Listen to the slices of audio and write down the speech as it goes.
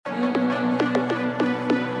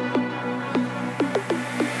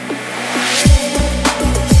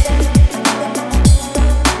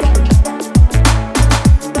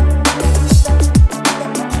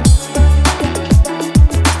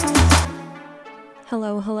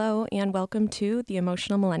Hello, and welcome to The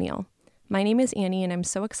Emotional Millennial. My name is Annie, and I'm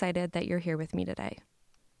so excited that you're here with me today.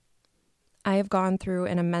 I have gone through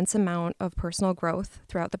an immense amount of personal growth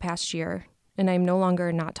throughout the past year, and I'm no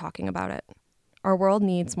longer not talking about it. Our world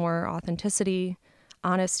needs more authenticity,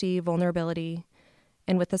 honesty, vulnerability,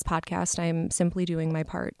 and with this podcast, I'm simply doing my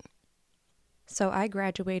part. So I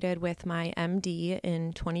graduated with my MD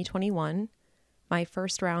in 2021. My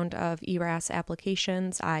first round of ERAS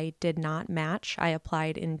applications, I did not match. I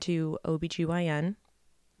applied into OBGYN.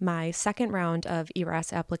 My second round of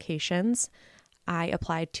ERAS applications, I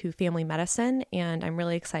applied to family medicine, and I'm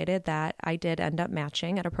really excited that I did end up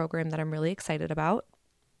matching at a program that I'm really excited about.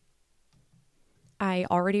 I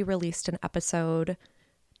already released an episode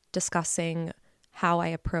discussing how I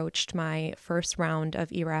approached my first round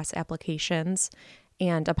of ERAS applications,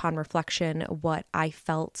 and upon reflection, what I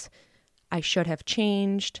felt I should have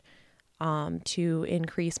changed to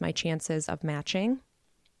increase my chances of matching.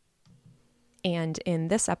 And in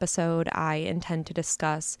this episode, I intend to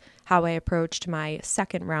discuss how I approached my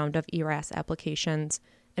second round of ERAS applications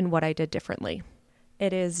and what I did differently.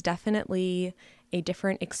 It is definitely a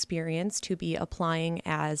different experience to be applying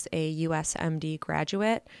as a USMD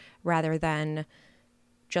graduate rather than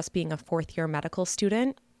just being a fourth-year medical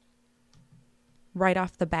student. Right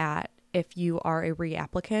off the bat, if you are a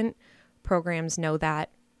reapplicant, programs know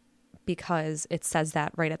that because it says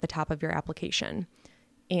that right at the top of your application.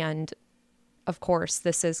 And of course,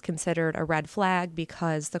 this is considered a red flag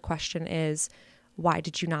because the question is, why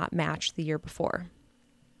did you not match the year before?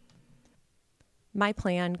 My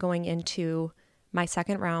plan going into my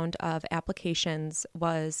second round of applications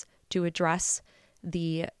was to address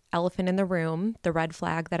the elephant in the room, the red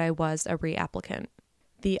flag that I was a reapplicant.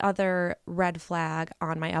 The other red flag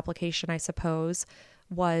on my application, I suppose,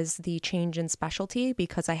 was the change in specialty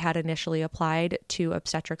because I had initially applied to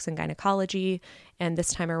obstetrics and gynecology, and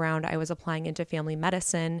this time around I was applying into family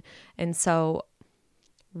medicine. And so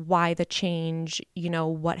why the change,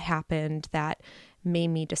 what happened that made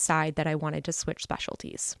me decide that I wanted to switch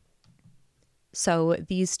specialties? So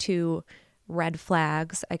these two red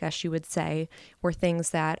flags, I guess you would say, were things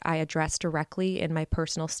that I addressed directly in my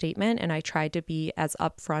personal statement, and I tried to be as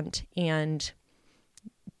upfront and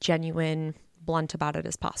genuine, blunt about it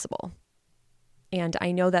as possible. And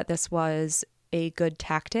I know that this was a good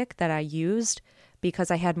tactic that I used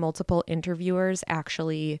because I had multiple interviewers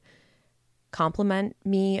actually compliment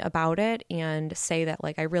me about it and say that,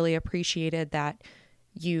 I really appreciated that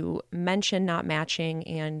you mentioned not matching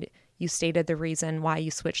and you stated the reason why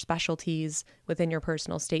you switched specialties within your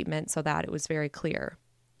personal statement so that it was very clear.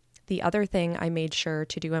 The other thing I made sure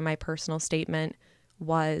to do in my personal statement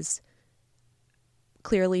was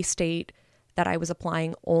clearly state that I was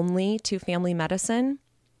applying only to family medicine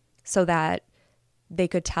so that they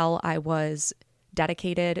could tell I was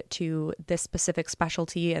dedicated to this specific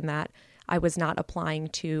specialty and that I was not applying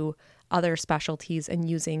to other specialties and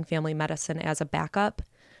using family medicine as a backup.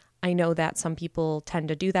 I know that some people tend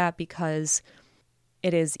to do that because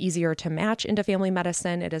it is easier to match into family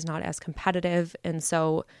medicine. It is not as competitive. And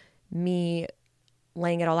so me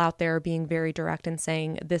laying it all out there, being very direct and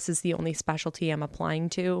saying, this is the only specialty I'm applying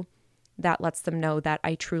to, that lets them know that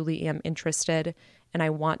I truly am interested and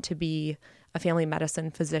I want to be a family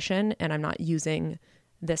medicine physician and I'm not using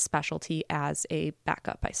this specialty as a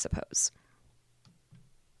backup, I suppose.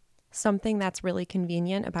 Something that's really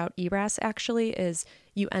convenient about ERAS actually is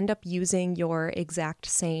you end up using your exact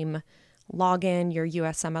same login, your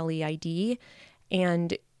USMLE ID,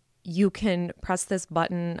 and you can press this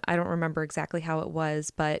button. I don't remember exactly how it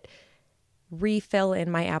was, but refill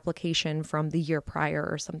in my application from the year prior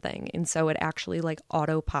or something. And so it actually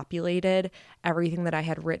auto-populated everything that I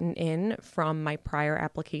had written in from my prior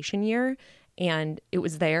application year, and it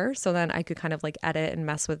was there. So then I could kind of edit and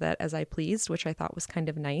mess with it as I pleased, which I thought was kind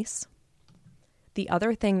of nice. The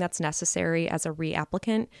other thing that's necessary as a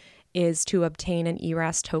reapplicant is to obtain an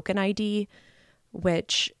ERAS token ID,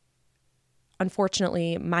 which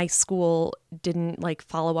unfortunately my school didn't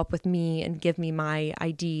follow up with me and give me my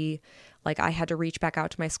ID. I had to reach back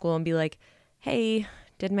out to my school and be like, hey,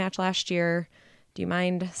 did match last year. Do you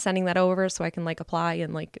mind sending that over so I can apply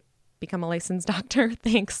and become a licensed doctor?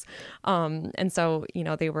 Thanks. And so,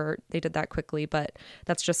 they did that quickly, but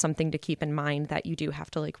that's just something to keep in mind that you do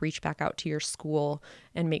have to reach back out to your school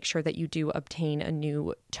and make sure that you do obtain a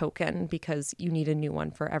new token because you need a new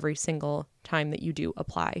one for every single time that you do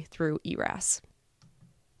apply through ERAS.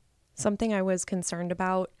 Something I was concerned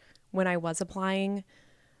about when I was applying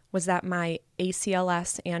was that my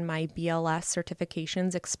ACLS and my BLS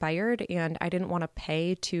certifications expired, and I didn't want to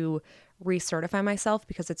pay to recertify myself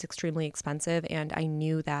because it's extremely expensive. And I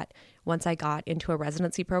knew that once I got into a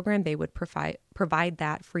residency program, they would provide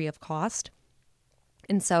that free of cost.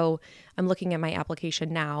 And so I'm looking at my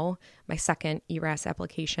application now, my second ERAS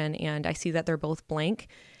application, and I see that they're both blank.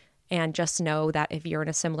 And just know that if you're in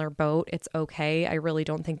a similar boat, it's okay. I really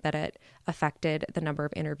don't think that it affected the number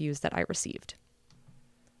of interviews that I received.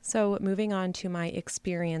 So moving on to my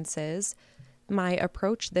experiences, my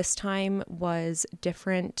approach this time was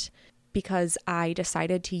different because I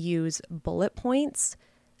decided to use bullet points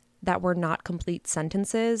that were not complete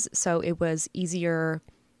sentences. So it was easier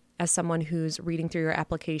as someone who's reading through your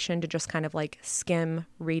application to just kind of like skim,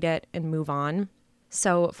 read it, and move on.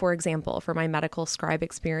 So for example, for my medical scribe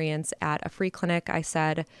experience at a free clinic, I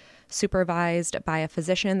said, supervised by a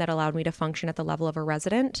physician that allowed me to function at the level of a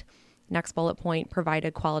resident. Next bullet point,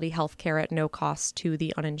 provided quality health care at no cost to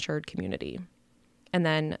the uninsured community. And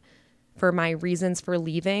then for my reasons for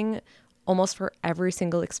leaving, almost for every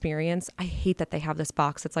single experience, I hate that they have this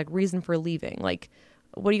box. It's like reason for leaving. Like,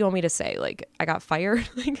 what do you want me to say? Like, I got fired?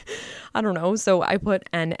 Like, I don't know. So I put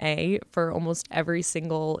NA for almost every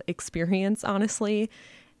single experience, honestly.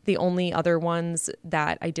 The only other ones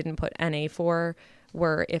that I didn't put NA for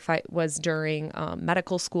were if I was during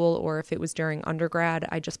medical school or if it was during undergrad,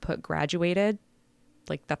 I just put graduated.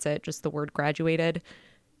 Like, that's it, just the word graduated.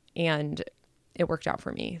 And it worked out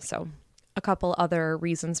for me. So a couple other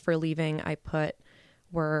reasons for leaving I put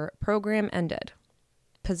were program ended,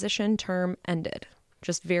 position term ended.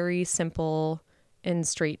 Just very simple and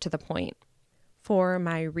straight to the point. For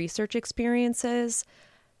my research experiences,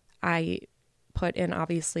 I put in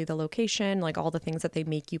obviously the location, like all the things that they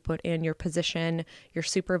make you put in, your position, your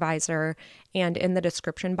supervisor, and in the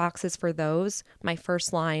description boxes for those, my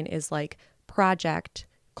first line is like project,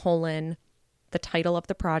 the title of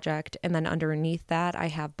the project, and then underneath that I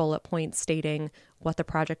have bullet points stating what the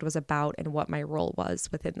project was about and what my role was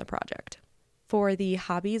within the project. For the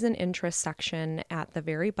hobbies and interests section at the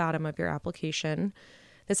very bottom of your application,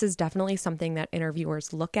 this is definitely something that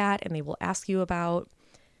interviewers look at and they will ask you about.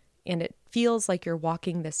 And it feels like you're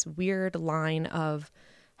walking this weird line of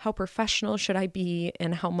how professional should I be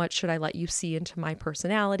and how much should I let you see into my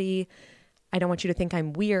personality. I don't want you to think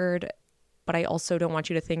I'm weird, but I also don't want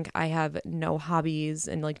you to think I have no hobbies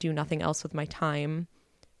and like do nothing else with my time,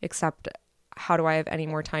 except how do I have any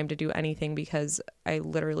more time to do anything because I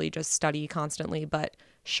literally just study constantly. But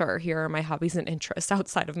sure, here are my hobbies and interests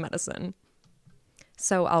outside of medicine.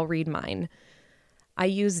 So I'll read mine. I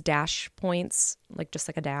use dash points, like just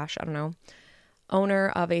like a dash, I don't know. Owner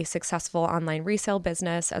of a successful online resale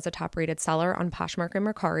business as a top-rated seller on Poshmark and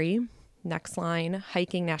Mercari. Next line,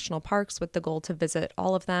 hiking national parks with the goal to visit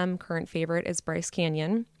all of them. Current favorite is Bryce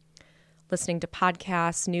Canyon. Listening to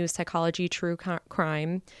podcasts, news, psychology, true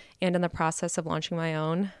crime, and in the process of launching my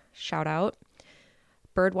own. Shout out.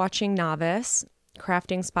 Birdwatching novice.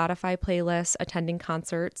 Crafting Spotify playlists, attending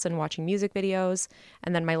concerts, and watching music videos.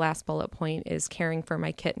 And then my last bullet point is caring for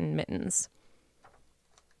my kitten, Mittens.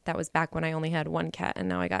 That was back when I only had one cat, and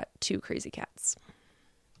now I got two crazy cats.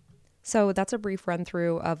 So that's a brief run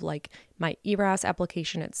through of like my ERAS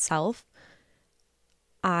application itself.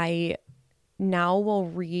 I now will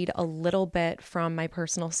read a little bit from my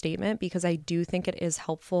personal statement because I do think it is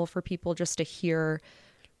helpful for people just to hear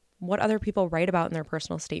what other people write about in their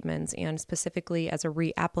personal statements. And specifically as a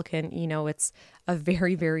reapplicant, you know, it's a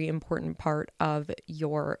very, very important part of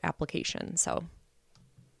your application. So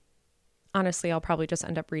honestly, I'll probably just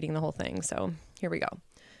end up reading the whole thing. So here we go.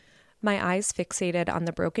 My eyes fixated on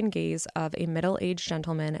the broken gaze of a middle-aged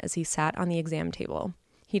gentleman as he sat on the exam table.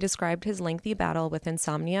 He described his lengthy battle with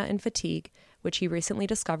insomnia and fatigue, which he recently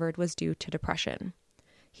discovered was due to depression.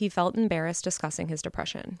 He felt embarrassed discussing his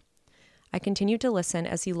depression. I continued to listen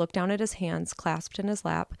as he looked down at his hands clasped in his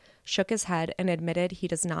lap, shook his head, and admitted he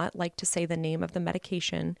does not like to say the name of the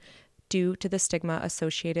medication due to the stigma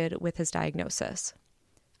associated with his diagnosis.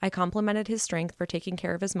 I complimented his strength for taking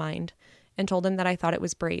care of his mind and told him that I thought it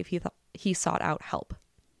was brave he sought out help.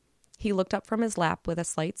 He looked up from his lap with a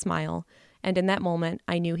slight smile, and in that moment,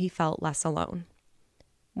 I knew he felt less alone.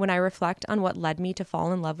 When I reflect on what led me to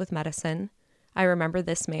fall in love with medicine, I remember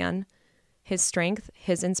this man, his strength,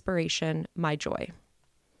 his inspiration, my joy.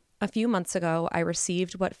 A few months ago, I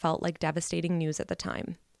received what felt like devastating news at the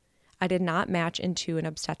time. I did not match into an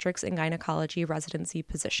obstetrics and gynecology residency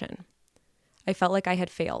position. I felt like I had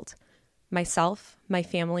failed. Myself, my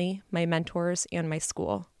family, my mentors, and my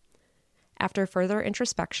school. After further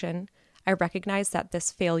introspection, I recognized that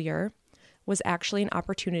this failure was actually an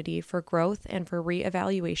opportunity for growth and for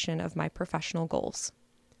reevaluation of my professional goals.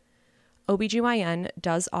 OBGYN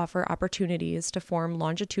does offer opportunities to form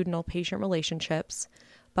longitudinal patient relationships,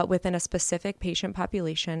 but within a specific patient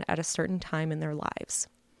population at a certain time in their lives.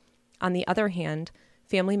 On the other hand,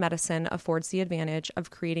 family medicine affords the advantage of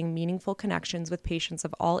creating meaningful connections with patients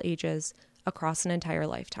of all ages across an entire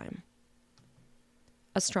lifetime.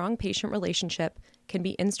 A strong patient relationship can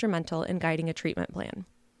be instrumental in guiding a treatment plan.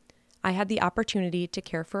 I had the opportunity to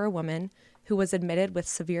care for a woman who was admitted with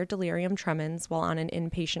severe delirium tremens while on an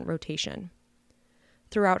inpatient rotation.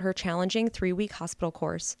 Throughout her challenging 3-week hospital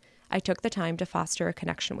course, I took the time to foster a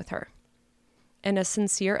connection with her. In a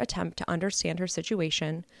sincere attempt to understand her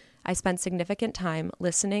situation, I spent significant time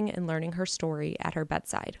listening and learning her story at her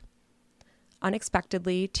bedside.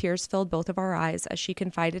 Unexpectedly, tears filled both of our eyes as she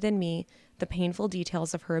confided in me the painful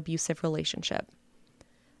details of her abusive relationship.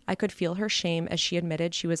 I could feel her shame as she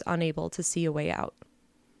admitted she was unable to see a way out.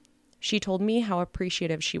 She told me how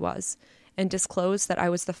appreciative she was and disclosed that I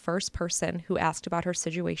was the first person who asked about her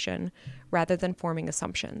situation rather than forming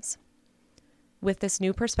assumptions. With this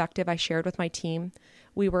new perspective I shared with my team,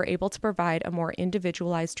 we were able to provide a more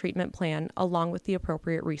individualized treatment plan along with the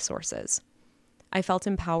appropriate resources. I felt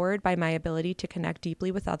empowered by my ability to connect deeply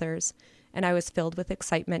with others, and I was filled with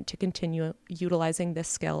excitement to continue utilizing this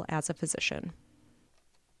skill as a physician.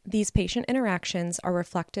 These patient interactions are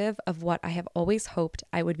reflective of what I have always hoped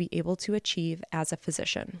I would be able to achieve as a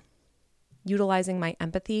physician. Utilizing my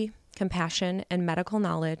empathy, compassion, and medical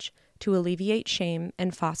knowledge to alleviate shame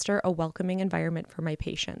and foster a welcoming environment for my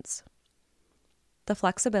patients. The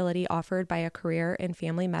flexibility offered by a career in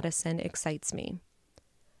family medicine excites me.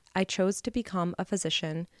 I chose to become a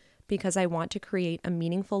physician because I want to create a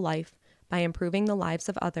meaningful life by improving the lives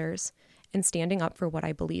of others and standing up for what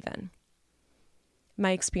I believe in.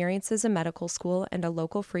 My experiences in medical school and a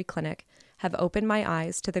local free clinic have opened my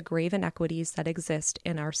eyes to the grave inequities that exist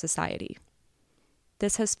in our society.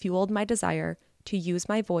 This has fueled my desire to use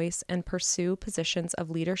my voice and pursue positions of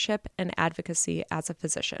leadership and advocacy as a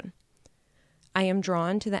physician. I am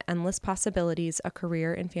drawn to the endless possibilities a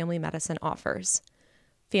career in family medicine offers.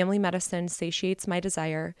 Family medicine satiates my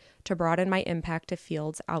desire to broaden my impact to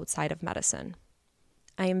fields outside of medicine.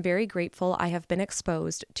 I am very grateful I have been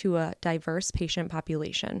exposed to a diverse patient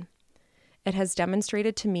population. It has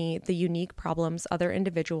demonstrated to me the unique problems other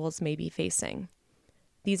individuals may be facing.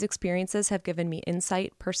 These experiences have given me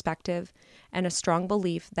insight, perspective, and a strong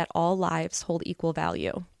belief that all lives hold equal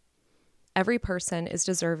value. Every person is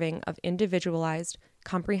deserving of individualized,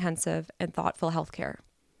 comprehensive, and thoughtful healthcare.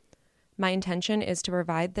 My intention is to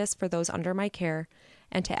provide this for those under my care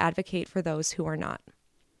and to advocate for those who are not.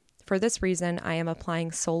 For this reason, I am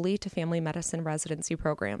applying solely to family medicine residency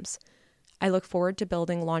programs. I look forward to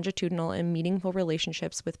building longitudinal and meaningful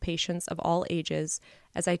relationships with patients of all ages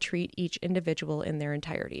as I treat each individual in their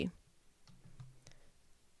entirety.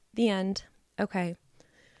 The end. Okay.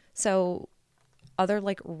 So, other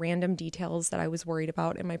random details that I was worried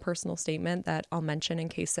about in my personal statement that I'll mention in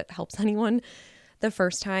case it helps anyone. The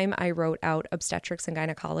first time I wrote out obstetrics and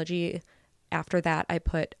gynecology, after that I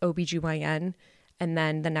put OBGYN. And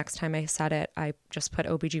then the next time I said it, I just put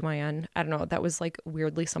OBGYN. I don't know, that was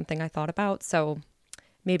weirdly something I thought about. So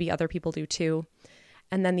maybe other people do too.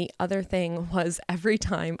 And then the other thing was every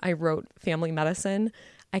time I wrote family medicine,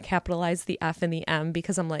 I capitalized the F and the M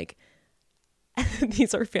because I'm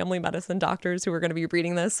these are family medicine doctors who are going to be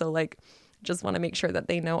reading this. So just want to make sure that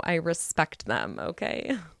they know I respect them.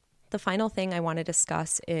 Okay. The final thing I want to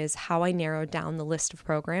discuss is how I narrowed down the list of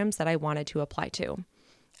programs that I wanted to apply to.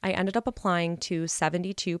 I ended up applying to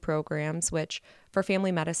 72 programs, which for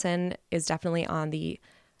family medicine is definitely on the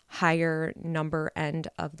higher number end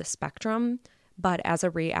of the spectrum. But as a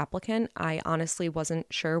reapplicant, I honestly wasn't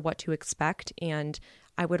sure what to expect, and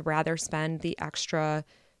I would rather spend the extra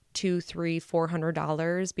 $200, $300,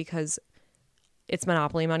 $400 because it's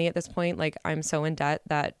monopoly money at this point. I'm so in debt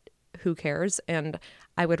that who cares? And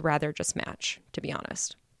I would rather just match, to be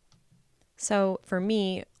honest. So for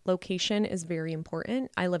me, location is very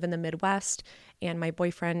important. I live in the Midwest and my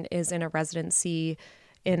boyfriend is in a residency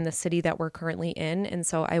in the city that we're currently in. And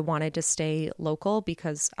so I wanted to stay local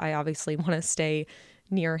because I obviously want to stay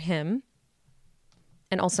near him.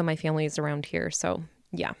 And also my family is around here. So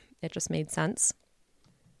yeah, it just made sense.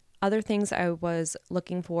 Other things I was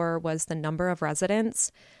looking for was the number of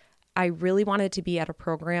residents. I really wanted to be at a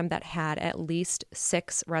program that had at least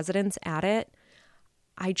 6 residents at it.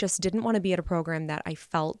 I just didn't want to be at a program that I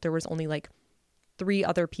felt there was only 3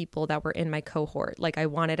 other people that were in my cohort. I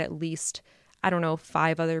wanted at least,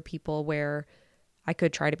 5 other people where I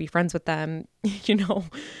could try to be friends with them,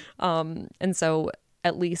 and so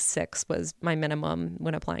at least 6 was my minimum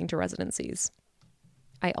when applying to residencies.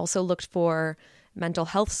 I also looked for mental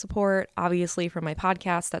health support. Obviously, for my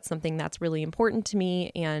podcast, that's something that's really important to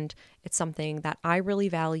me, and it's something that I really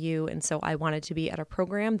value. And so I wanted to be at a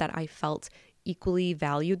program that I felt equally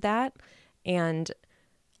valued that. And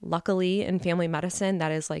luckily in family medicine,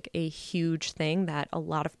 that is like a huge thing that a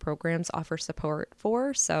lot of programs offer support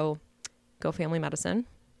for. So go family medicine.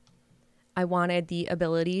 I wanted the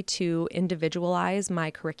ability to individualize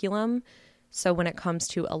my curriculum. So when it comes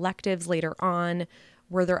to electives later on,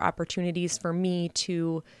 were there opportunities for me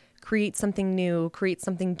to create something new, create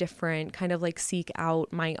something different, kind of like seek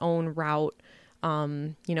out my own route,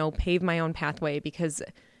 pave my own pathway, because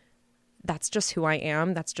that's just who I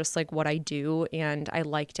am. That's just like what I do. And I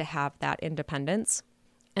like to have that independence.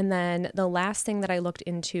 And then the last thing that I looked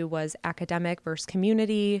into was academic versus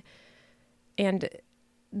community. And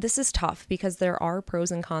this is tough because there are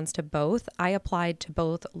pros and cons to both. I applied to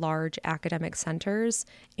both large academic centers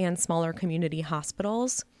and smaller community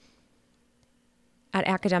hospitals. At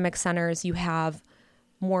academic centers, you have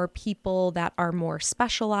more people that are more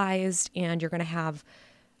specialized, and you're going to have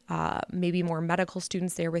maybe more medical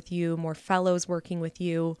students there with you, more fellows working with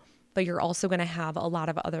you, but you're also going to have a lot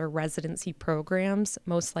of other residency programs,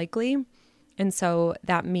 most likely. And so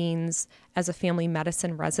that means as a family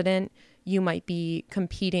medicine resident, you might be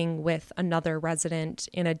competing with another resident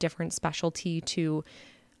in a different specialty to,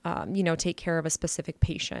 take care of a specific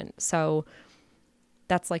patient. So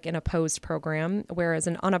that's like an opposed program, whereas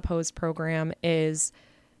an unopposed program is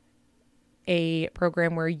a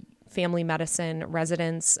program where family medicine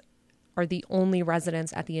residents are the only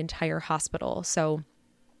residents at the entire hospital. So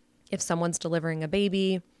if someone's delivering a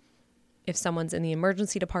baby, if someone's in the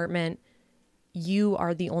emergency department, you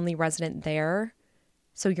are the only resident there.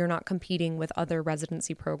 So you're not competing with other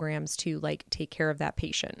residency programs to like take care of that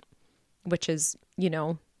patient, which is,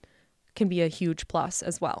 can be a huge plus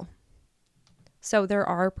as well. So there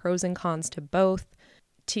are pros and cons to both.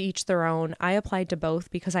 To each their own. I applied to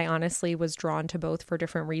both because I honestly was drawn to both for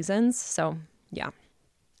different reasons. So yeah,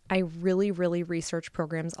 I really, really researched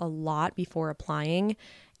programs a lot before applying,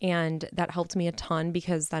 and that helped me a ton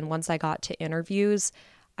because then once I got to interviews,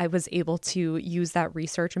 I was able to use that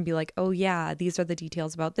research and be like, oh yeah, these are the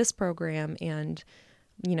details about this program and,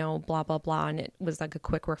 blah, blah, blah. And it was like a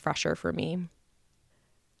quick refresher for me.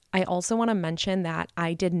 I also want to mention that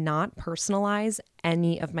I did not personalize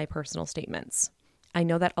any of my personal statements. I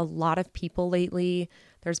know that a lot of people lately,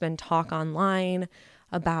 there's been talk online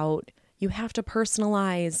about you have to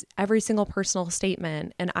personalize every single personal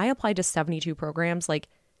statement. And I applied to 72 programs. Like,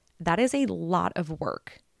 that is a lot of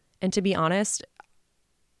work. And to be honest,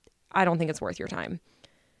 I don't think it's worth your time.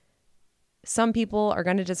 Some people are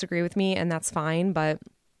going to disagree with me, and that's fine. But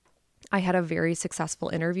I had a very successful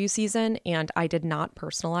interview season, and I did not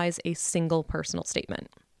personalize a single personal statement.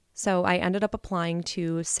 So I ended up applying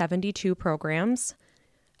to 72 programs.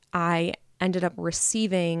 I ended up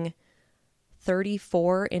receiving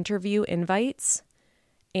 34 interview invites,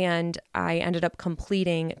 and I ended up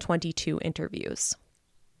completing 22 interviews.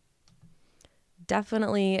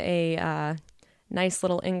 Definitely a nice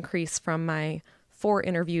little increase from my 4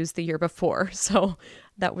 interviews the year before. So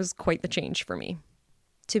that was quite the change for me.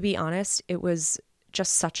 To be honest, it was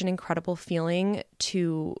just such an incredible feeling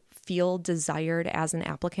to feel desired as an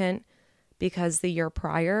applicant, because the year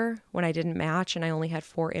prior, when I didn't match and I only had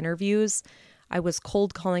 4 interviews, I was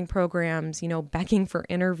cold calling programs, begging for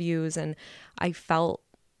interviews, and I felt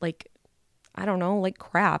like, like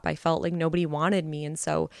crap. I felt like nobody wanted me. And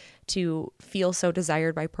so to feel so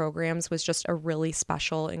desired by programs was just a really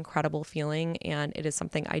special, incredible feeling. And it is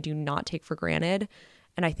something I do not take for granted.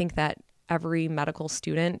 And I think that every medical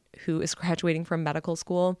student who is graduating from medical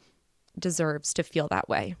school deserves to feel that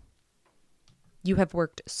way. You have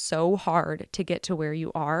worked so hard to get to where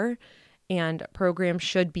you are, and programs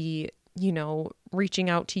should be, reaching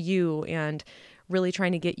out to you and really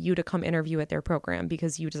trying to get you to come interview at their program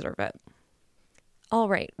because you deserve it. All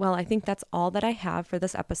right. Well, I think that's all that I have for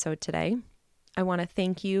this episode today. I want to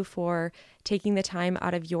thank you for taking the time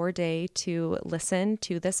out of your day to listen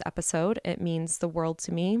to this episode. It means the world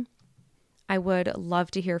to me. I would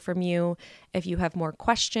love to hear from you. If you have more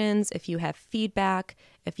questions, if you have feedback,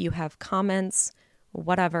 if you have comments,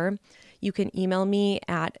 whatever, you can email me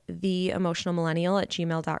at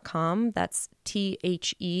theemotionalmillennial@gmail.com. That's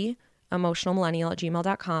THE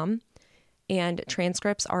emotionalmillennial@gmail.com. And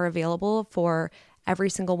transcripts are available for every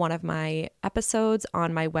single one of my episodes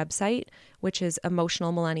on my website, which is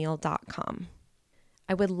emotionalmillennial.com.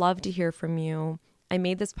 I would love to hear from you. I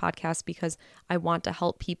made this podcast because I want to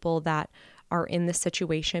help people that are in this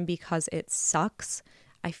situation because it sucks.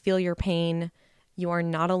 I feel your pain, You are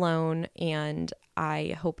not alone, and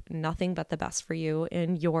I hope nothing but the best for you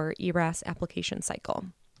in your ERAS application cycle.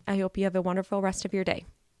 I hope you have a wonderful rest of your day.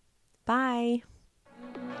 Bye.